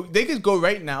 yo, they could go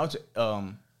right now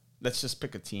to, let's just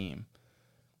pick a team.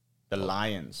 The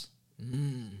Lions.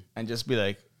 And just be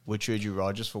like, we'll trade you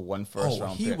Rodgers for one first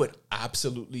round he pick. would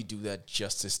absolutely do that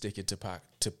just to stick it to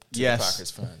Yes. the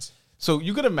Packers fans. So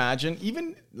you could imagine,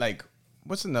 even like,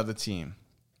 what's another team?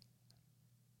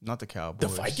 Not the Cowboys.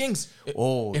 The Vikings.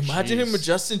 Oh, imagine him jeez. with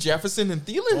Justin Jefferson and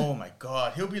Thielen. Oh my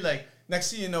God. He'll be like,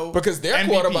 next thing you know. Because their MVP.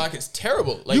 quarterback is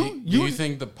terrible. Like, You- do you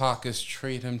think the Packers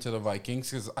trade him to the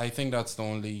Vikings? Because I think that's the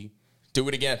only do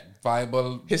it again.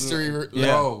 viable History.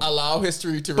 No. Allow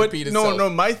history to But repeat itself. no,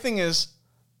 my thing is,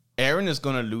 Aaron is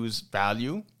going to lose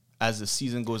value as the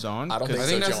season goes on. I don't 'cause- I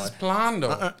think think so, that's John. his plan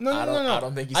though. No, I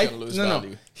don't think he's gonna lose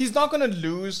value. He's not going to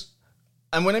lose.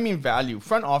 And when I mean value,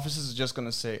 front offices are just going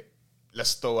to say,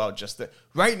 let's throw out just the...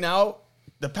 Right now,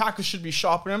 the Packers should be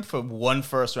shopping him for one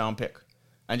first round pick.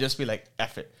 And just be like,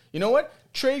 F it. You know what?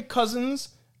 Trade Cousins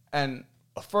and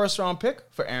a first round pick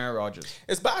for Aaron Rodgers.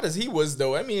 As bad as he was,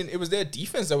 though, I mean, it was their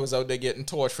defense that was out there getting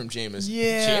torched from Jameis.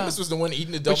 Yeah. Jameis was the one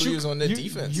eating the But you- W's on their you-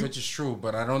 defense. Which is true,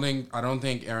 but I don't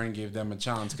think Aaron gave them a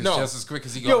chance because No. just as quick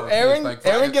as he got Yo, replaced, like,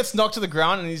 Aaron gets knocked to the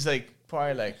ground and he's like,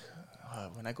 probably like,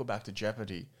 when I go back to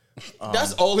Jeopardy.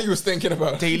 That's all he was thinking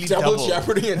about. Daily Double double.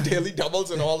 Jeopardy and daily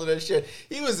doubles and all of that shit.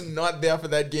 He was not there for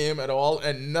that game at all,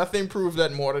 and nothing proved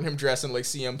that more than him dressing like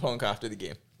CM Punk after the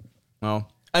game. No.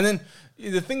 And then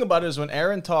the thing about it is when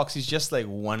Aaron talks, he's just like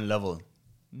one level.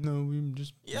 No, I'm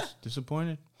just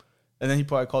disappointed. And then he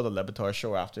probably called the Levitar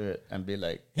show after it and be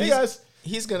like, hey guys.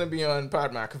 He's going to be on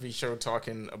Pat McAfee's show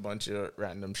talking a bunch of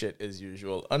random shit as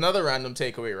usual. Another random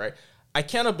takeaway, right? I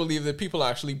cannot believe that people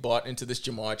actually bought into this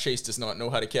Jamar Chase does not know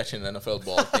how to catch an NFL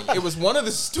ball thing. It was one of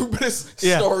the stupidest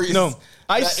Yeah, stories no,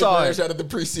 I that saw emerged it. out of the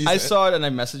preseason. I saw it and I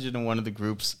messaged it in one of the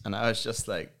groups and I was just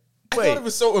like, I wait, thought it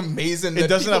was so amazing. it that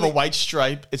doesn't have a people- white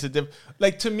stripe. It's a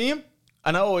like to me,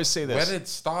 and I always say where this. did it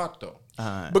start though?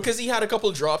 Because he had a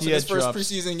couple drops in He his had first drops.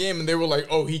 preseason game, and they were like,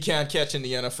 "Oh, he can't catch in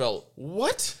the NFL."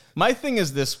 What? My thing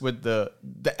is this with the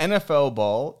NFL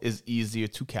ball is easier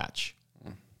to catch.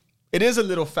 It is a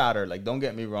little fatter, like don't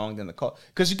get me wrong, than the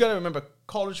because you got to remember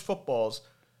college footballs.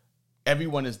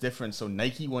 Everyone is different, so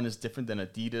Nike one is different than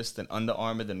Adidas, than Under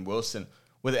Armour, than Wilson.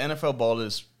 Where the NFL ball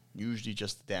is usually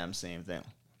just the damn same thing.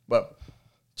 But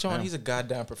John, he's a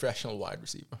goddamn professional wide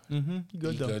receiver. He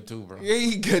good too, bro. Yeah,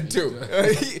 he good too.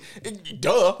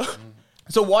 Duh.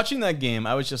 so watching that game,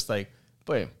 I was just like,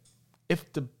 wait,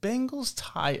 if the Bengals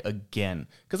tie again,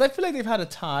 because I feel like they've had a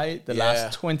tie the Yeah.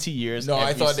 last 20 years. No, I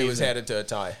every thought they was season. headed to a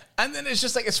tie. And then it's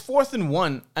just like, it's 4th and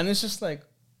 1. And it's just like,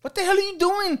 what the hell are you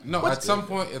doing? No, What- at some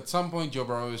point, Joe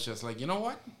Burrow was just like, you know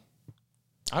what?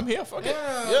 I'm here. Fuck it.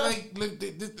 Yeah, Yeah. like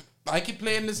look, I could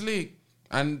play in this league,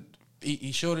 and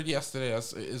he showed it yesterday.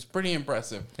 It's pretty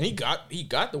impressive. And he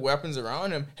got the weapons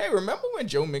around him. Hey, remember when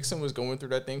Joe Mixon was going through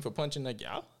that thing for punching that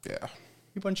gal? Yeah.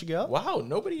 You bunch of girl? Wow,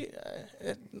 nobody.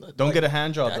 Don't get a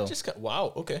hand job, that though. just got,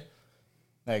 wow. Okay.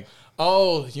 Like,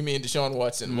 Oh, you mean Deshaun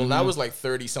Watson? Well, that was like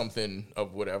 30 something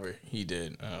of whatever he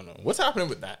did. I don't know what's happening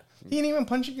with that. he didn't even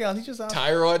punch a gal. He just out.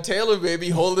 Tyrod Taylor, baby,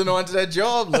 holding on to that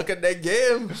job. Look at that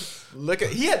game.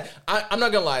 I'm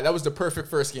not gonna lie, that was the perfect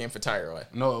first game for Tyrod.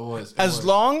 No, it was. As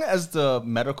long as the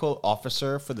medical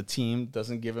officer for the team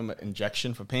doesn't give him an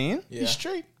injection for pain, Yeah. he's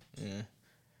straight.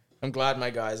 I'm glad my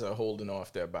guys are holding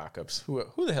off their backups.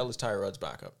 Who the hell is Tyrod's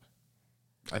backup?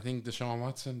 I think Deshaun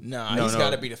Watson. Nah, No, he's no.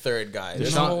 got to be the third guy.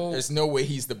 There's no way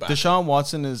he's the backup. Deshaun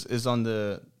Watson is on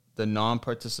the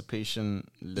non-participation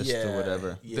list or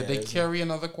whatever. Did they carry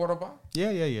another quarterback?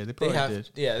 Yeah. They They probably have. did.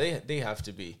 Yeah, they have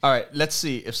to be. All right, let's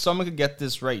see if someone could get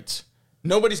this right.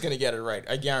 Nobody's gonna get it right.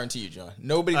 I guarantee you, John.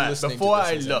 Nobody All right, listening before to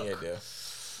I this has any look, idea.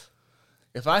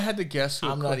 If I had to guess, who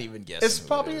I'm it not could- even guessing. It's who it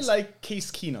probably is. like Case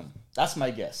Keenum. That's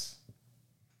my guess.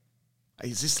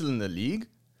 Is he still in the league?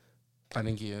 I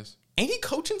think he is. Ain't he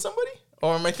coaching somebody?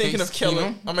 Or am I thinking Case of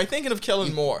Kellen? Keenum? Am I thinking of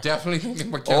Kellen Moore? Definitely thinking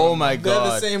about Oh Kellen my Moore. They're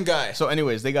god! the same guy. So,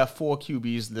 anyways, they got 4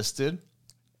 QBs listed: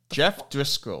 Jeff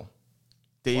Driscoll,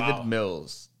 David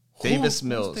Mills, Davis Who's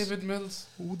Mills. David Mills.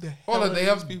 Who the hell Hold are on, they these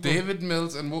have people? David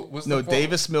Mills and what's No, the forward?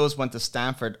 Davis Mills went to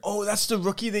Stanford. Oh, that's the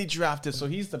rookie they drafted, so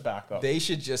he's the backup. They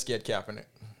should just get Kaepernick.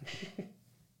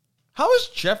 How is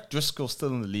Jeff Driscoll still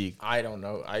in the league? I don't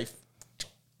know. I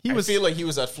He was, feel like he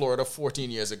was at Florida 14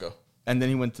 years ago. and then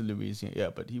he went to Louisiana. Yeah,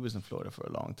 but he was in Florida for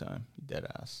a long time. Dead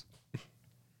ass.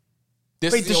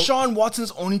 This Wait, is the Deshaun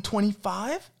Watson's only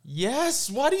 25? Yes.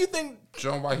 Why do you think?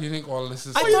 John, why do you think all this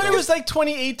is? I thought it was like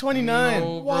 28, 29.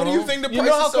 No, Why do bro. you think the You price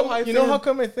know how is so come? high? You know how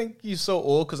come I think he's so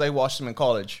old? Because I watched him in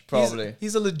college. Probably.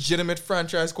 He's a legitimate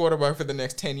franchise quarterback for the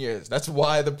next 10 years. That's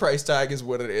why the price tag is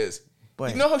what it is.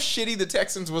 But- You know how shitty the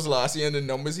Texans was last year and the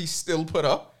numbers he still put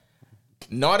up?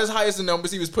 Not as high as the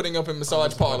numbers he was putting up in massage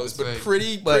was about parlors, to but say.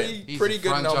 pretty He's pretty a good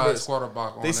franchise numbers.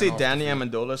 quarterback. on They and say off Danny the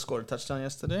field. Amendola scored a touchdown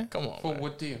yesterday. Come on. For man.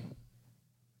 what team?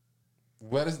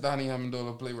 Where does Danny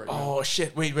Amendola play right now? Oh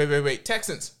shit. Wait.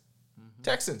 Texans.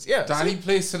 Texans. Yeah. Danny see?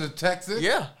 plays to the Texans?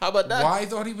 Yeah. How about that? Why I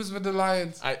thought he was with the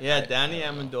Lions? Yeah, Danny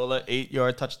Amendola,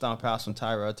 8-yard touchdown pass from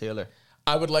Tyrod Taylor.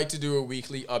 I would like to do a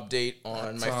weekly update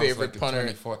on my Sounds favorite like a punter.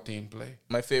 2014 play.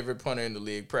 My favorite punter in the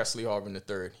league, Presley Harvin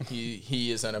III.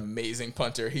 He is an amazing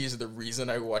punter. He's the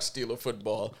reason I watch Steeler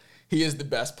football. He is the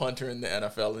best punter in the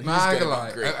NFL, and Nah, I he's gonna gonna lie.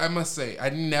 be great. I must say, I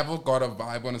never got a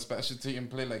vibe on a special team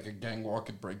play like a gang walk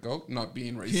and breakout, not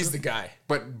being racist. He's the guy.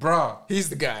 But, bruh, He's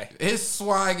the guy. his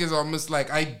swag is almost like,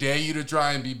 I dare you to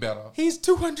try and be better. He's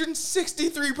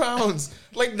 263 pounds.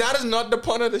 Like, that is not the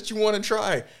punter that you want to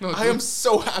try. No, I dude. am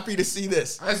so happy to see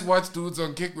this. I just watch dudes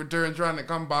on kick return trying to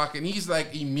come back, and he's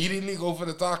like, immediately go for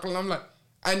the tackle. And I'm like,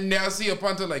 I never see a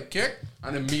punter like kick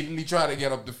and immediately try to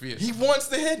get up the field. He wants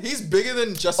the hit. He's bigger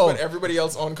than just about everybody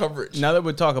else on coverage. Now that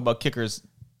we talk about kickers,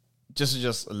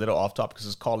 just a little off topic because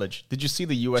it's college. Did you see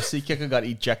the USC kicker got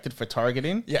ejected for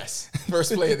targeting? Yes.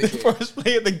 First play of the game. First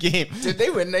play of the game. Did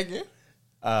they win that game?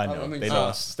 No, don't think they so.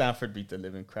 lost. Stanford beat the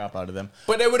living crap out of them.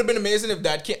 But it would have been amazing if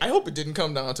that came. I hope it didn't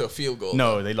come down to a field goal.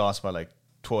 No, they lost by like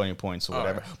 20 points or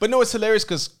whatever. right. But no, it's hilarious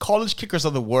because college kickers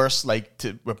are the worst, like,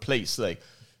 to replace. Like,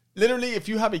 literally, if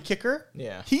you have a kicker,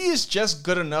 Yeah. he is just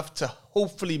good enough to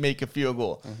hopefully make a field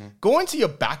goal. Going to your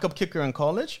backup kicker in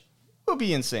college would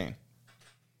be insane.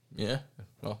 Yeah.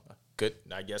 Well, good.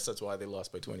 I guess that's why they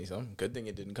lost by 20 something. Good thing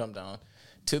it didn't come down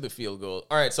to the field goal.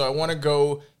 All right, so I want to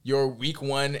go your week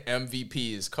 1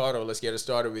 MVPs. Carter, let's get it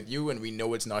started with you, and we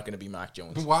know it's not going to be Mac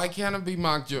Jones. Why can't it be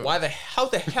Mark Jones? How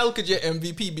the hell could your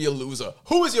MVP be a loser?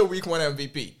 Who is your week 1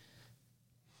 MVP?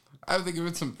 I have to give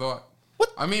it some thought.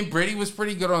 What? I mean, Brady was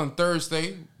pretty good on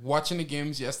Thursday. Watching the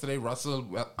games yesterday, Russell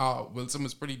Wilson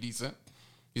was pretty decent.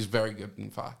 He's very good, in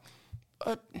fact.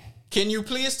 Can you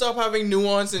please stop having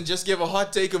nuance and just give a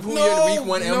hot take of who your week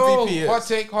 1 MVP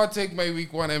is? Hot take. My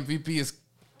week 1 MVP is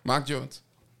Mark Jones.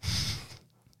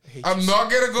 I'm not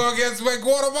gonna go against my I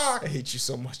quarterback. hate you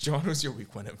so much, John. Who's your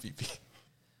week 1 MVP?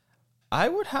 I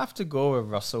would have to go with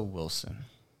Russell Wilson.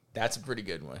 That's a pretty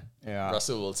good one. Yeah.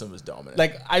 Russell Wilson was dominant.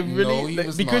 Like, I really, No, he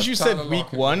was because not. you said Tyler week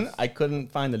Lockett 1, was. I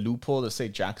couldn't find a loophole to say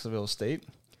Jacksonville State.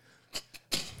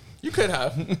 you could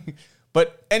have.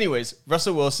 But anyways,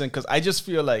 Russell Wilson, because I just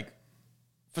feel like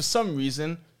for some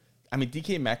reason, I mean,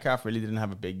 DK Metcalf really didn't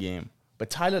have a big game, but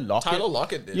Tyler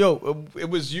Lockett did. Yo, it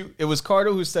was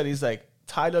Carter who said, he's like,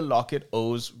 Tyler Lockett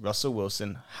owes Russell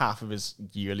Wilson half of his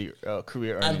yearly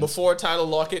career earnings. And before Tyler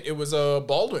Lockett, it was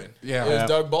Baldwin. Yeah. It was Yeah.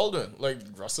 Doug Baldwin. Like,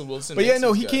 Russell Wilson. But yeah, makes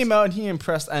no, these he guys. came out and he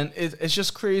impressed, and it's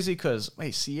just crazy because,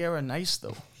 wait, Sierra nice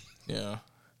though. Yeah.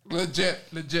 Legit.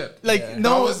 Like,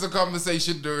 no, That was the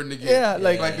conversation during the game. Yeah,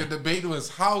 like- the debate was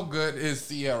how good is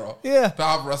Sierra? Yeah. To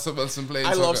have Russell Wilson playing.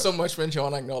 I love good. so much when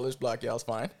John acknowledged Black Yale's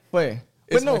fine. wait,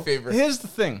 is no, my favorite. Here's the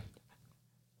thing.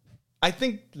 I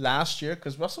think last year,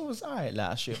 because Russell was all right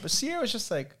last year, but Sierra was just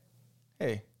like,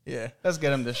 hey, Yeah. let's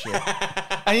get him this year.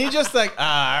 And he's just like, all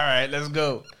right, let's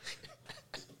go.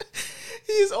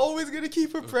 He's always going to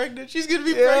keep her pregnant. She's going to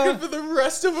be pregnant for the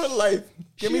rest of her life.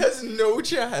 She has no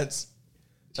chance.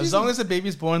 As long as the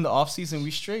baby's born in the off season,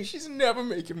 we straight. She's never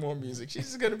making more music. She's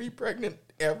just going to be pregnant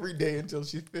every day until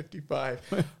she's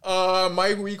 55.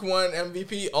 My week 1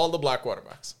 MVP, all the black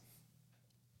quarterbacks.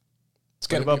 It's What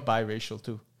going to about be, biracial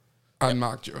too? And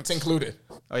Mark Jones. it's included.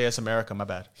 Oh yes, America. My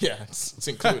bad. Yeah, it's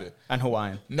included. And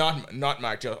Hawaiian. Not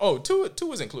Mac Jones. Oh, Tua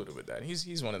was included with that.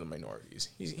 He's one of the minorities.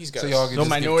 He's got So y'all can No just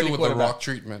minority give Tua the quarterback. rock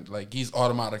treatment. Like, he's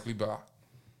automatically black.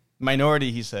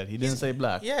 Minority, he said. He didn't say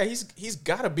black. yeah, he's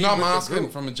got to be. No, I'm with the asking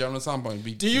group. from a general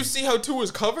standpoint. Do you see how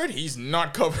Tua's covered? He's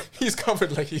not covered. He's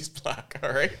covered like he's black.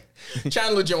 All right.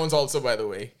 Chandler Jones also, by the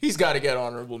way, he's got to get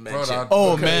honorable mention. that-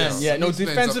 Oh Okay, man, yeah. yeah, no Explain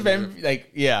defensive something MVP.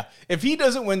 Like, if he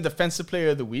doesn't win Defensive Player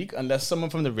of the Week, unless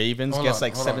someone from the Ravens Hold gets on,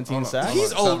 like hold on, 17 hold on. sacks,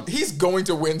 He's Hold on, old. He's going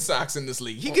to win sacks in this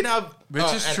league. He can have Which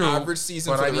is an true. average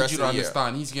season But for I the need rest you of to the year.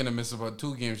 understand, he's going to miss about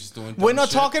 2 games just doing we're dumb not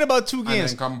shit. talking about 2 and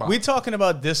games. then come back. We're talking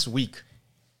about this week.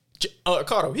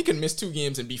 Carter, he can miss 2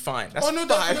 games and be fine. That's Oh, no, 5.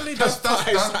 definitely. That's five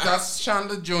sacks. that's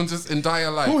Chandler Jones's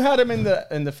entire life. Who had him in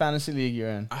the fantasy league you're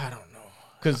in? I don't know.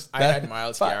 Because I had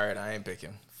Myles Garrett. I ain't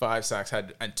picking. 5 sacks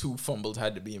and 2 fumbles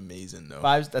had to be amazing though.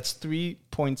 5. That's 3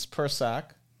 points per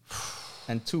sack,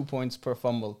 and 2 points per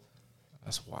fumble.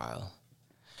 That's wild.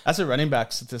 That's a running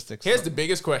back statistics. Here's the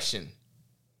biggest question: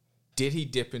 did he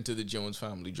dip into the Jones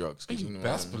family drugs? 'Cause You you know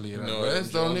best what I mean. believe that. No, bro. It's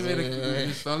the only way Jones- to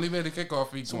it's the only way to kick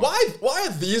off each one. Why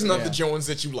are these not Yeah. the Jones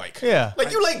that you like? Yeah.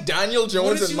 Like you like Daniel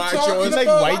Jones is and you Mike talking Jones. like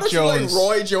about? White Why don't Jones. You like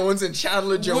Roy Jones and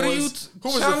Chandler Jones. What are you? Who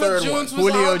was Chandler the third Jones one?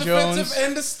 was Julio our defensive Jones.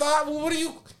 end to start. What are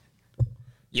you?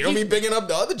 You don't be bigging up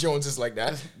the other Joneses like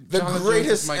that. The Chandler Jones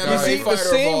greatest is my MMA guy. You see, the fighter of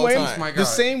same all way, time. my the guy.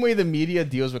 same way the media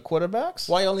deals with quarterbacks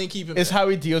Why only keep him? is how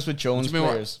he deals with Jones you mean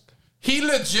what? players. He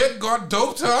legit got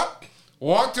doped up,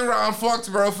 walked around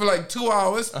Foxborough for like 2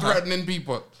 hours, threatening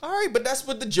people. All right, but that's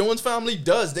what the Jones family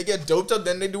does. They get doped up,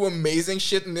 then they do amazing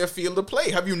shit in their field of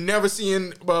play. Have you never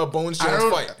seen Bones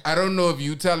Jones fight? I don't know if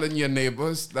you telling your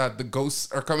neighbors that the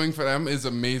ghosts are coming for them is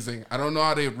amazing. I don't know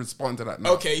how they respond to that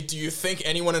now. Okay, do you think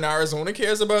anyone in Arizona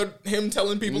cares about him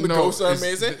telling people the No, ghosts are it's-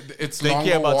 amazing? It's They longer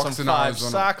care about walks some in 5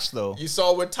 Arizona. sacks though. You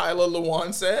saw what Tyler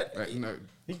Lewan said? No,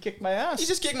 He kicked my ass. He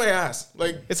just kicked my ass.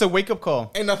 Like, It's a wake up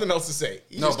call. ain't nothing else to say.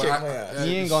 He No, just but kicked I- my ass.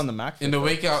 He ain't gone the Mac. in the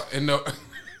wake out in the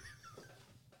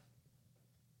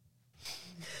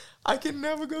I can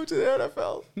never go to the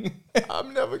NFL.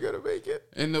 I'm never going to make it.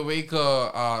 in the wake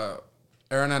of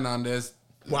Aaron Hernandez.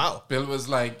 Wow. Bill was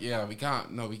like, "Yeah, we can't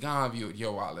have you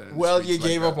your wallet." in the Well, streets you like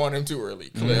gave that." up on him too early,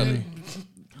 clearly.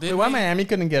 Wait, why Miami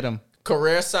couldn't get him?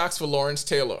 Career sacks for Lawrence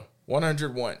Taylor,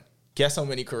 101. Guess how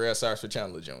many career sacks for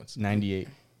Chandler Jones? 98.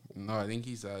 No, I think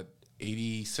he's at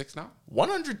 86 now.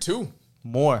 102.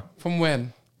 More. From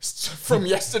when? From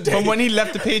yesterday. From when he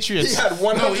left the he Patriots. had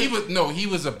 100. He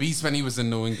was a beast when he was in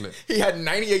New England. He had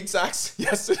 98 sacks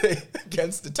yesterday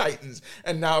against the Titans,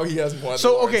 and now he has more.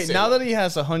 So, than okay, Lawrence now Taylor. that he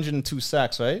has 102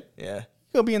 sacks, right? Yeah,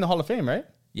 He'll be in the Hall of Fame, right?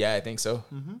 yeah, I think so.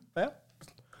 Yeah.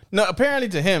 No, apparently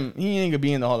to him, he ain't gonna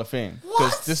be in the Hall of Fame because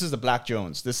What? this is the Black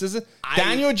Jones. This isn't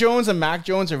Daniel Jones and Mac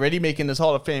Jones already making this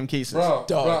Hall of Fame cases.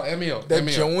 Dog, Emil. the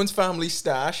Jones family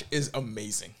stash is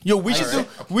amazing. Yo,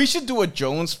 we should do a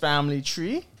Jones family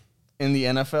tree in the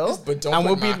NFL, But don't and put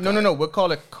we'll be Mac on no, we'll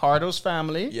call it Cardo's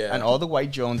family, Yeah. and all the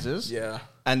white Joneses, Yeah,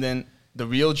 and then the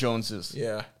real Joneses.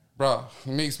 yeah, Bro,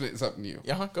 let me explain something to you.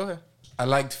 yeah. Go ahead. I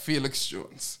liked Felix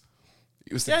Jones.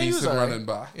 He was a Yeah, he was decent alright. running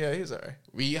back. Yeah, he's alright.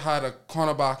 We had a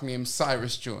cornerback named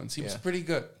Cyrus Jones. He was Yeah. pretty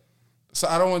good. So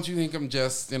I don't want you to think I'm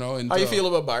just, into, How you feel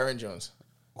about Byron Jones?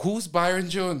 Who's Byron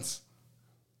Jones?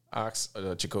 Ask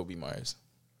Jacoby Myers.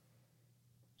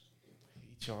 I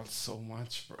hate y'all so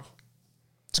much, bro.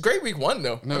 It's a great week 1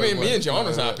 though. No, I mean, it me and wasn't. John No,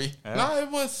 was it happy. No,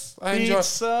 it was. I enjoyed.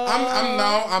 Pizza.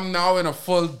 I'm now in a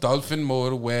full dolphin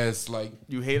mode where it's like,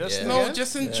 You hate us? Yeah. now? no,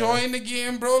 just enjoying the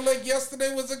game, bro. Like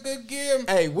yesterday was a good game.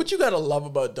 Hey, what you gotta love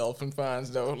about Dolphin fans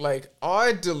though, like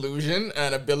our delusion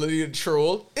and ability to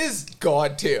troll is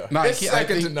god tier. Nah, It's I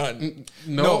second to think- none.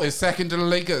 No, it's second to the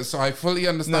Lakers, so I fully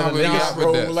understand No, the where you're Lakers- at with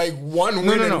Bro, this. like one win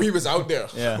no, and no. we was out there.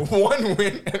 Yeah. One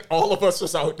win and all of us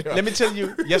was out there. Let me tell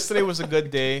you, yesterday was a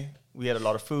good day. We had a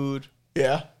lot of food,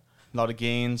 Yeah, a lot of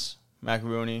gains,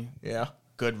 macaroni, yeah.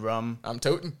 good rum, I'm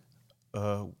toting.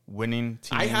 winning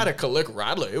team. I had a Kalik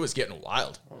Rattler. It was getting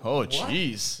wild. Oh,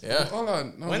 jeez. Yeah. Hold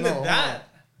on. No, When no, did hold that?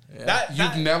 on. That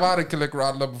You've never had a Kalik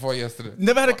Rattler before yesterday.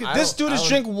 never had a. I This don't- dude I is don't-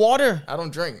 drink water. I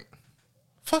don't drink.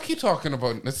 Fuck you talking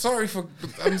about? I'm sorry.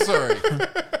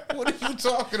 What are you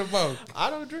talking about? I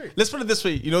don't drink. Let's put it this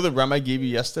way. You know the rum I gave you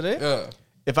yesterday? Yeah.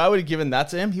 If I would have given that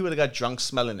to him, he would have got drunk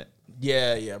smelling it.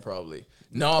 Yeah, probably.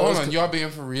 No, Hold on, y'all being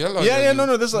for real? Or Yeah, you're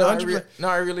no. This is No, I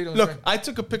 100%. really don't Look, drink. I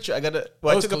took a picture. I got a.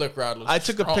 Those Click Rattlers I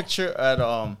took a strong. picture at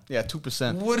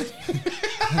 2%. What?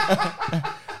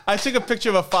 I took a picture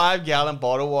of a 5-gallon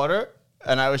bottle of water,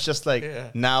 and I was just like, Yeah.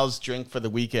 "Now's drink for the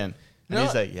weekend." And No,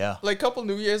 he's like, "Yeah." Like a couple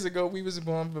New Years ago, we was in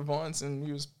Bon Vivants and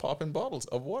we was popping bottles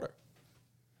of water.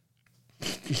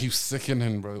 You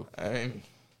sickening, bro. I mean,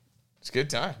 it's a good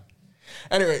time.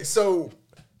 Anyway, so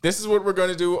this is what we're going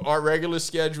to do. Our regular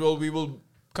schedule, we will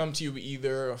come to you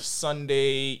either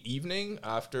Sunday evening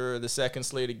after the second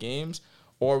slate of games,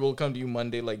 or we'll come to you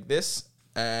Monday like this.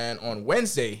 And on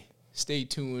Wednesday, stay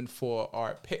tuned for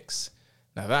our picks.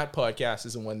 Now, that podcast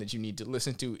is the one that you need to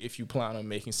listen to if you plan on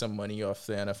making some money off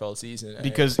the NFL season. And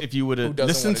Because if you would who have doesn't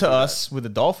listened wanna to do us with the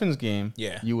Dolphins game,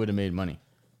 Yeah. you would have made money.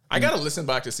 I got to listen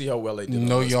back to see how well they did. on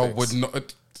No, those y'all picks. would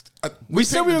not. We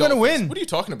said picked we were the going to Dolphins. win. What are you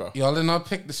talking about? Y'all did not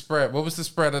pick the spread. What was the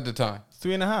spread at the time?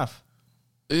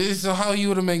 3.5. So how you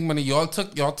would have made money? Y'all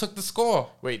took the score.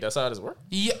 Wait, that's how this works?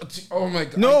 Yeah. Oh my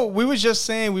god. No, we was just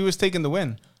saying we was taking the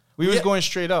win. We was Yeah. going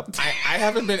straight up. I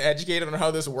haven't been educated on how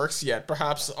this works yet.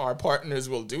 Perhaps our partners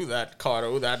will do that,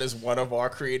 Kato. That is one of our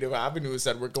creative avenues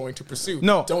that we're going to pursue.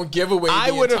 No. Don't give away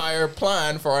I the would've- entire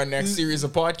plan for our next series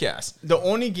of podcasts. The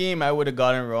only game I would have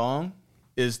gotten wrong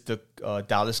is the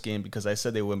Dallas game because I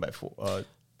said they win by 4.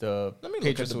 The Let me look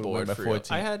Patriots at the would win board by for you.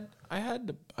 14. I had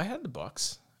the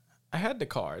Bucks. I had the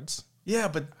Cards. Yeah,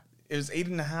 but it was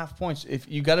 8.5 points. If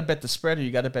you got to bet the spread or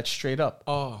you got to bet straight up.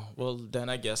 Oh, well, then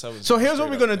I guess I was. So here's what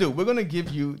we're straight gonna up do. We're gonna give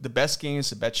you the best games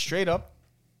to bet straight up,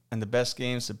 and the best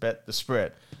games to bet the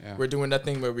spread. Yeah. We're doing that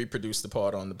thing where we produce the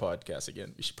pod on the podcast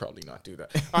again. We should probably not do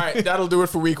that. All right, that'll do it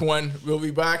for week 1. We'll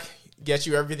be back, get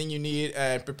you everything you need,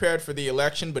 and prepared for the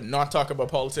election, but not talk about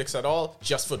politics at all,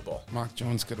 just football. Mark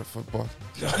Jones get a football.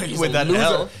 He's With a that loser.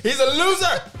 L. He's a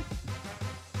loser.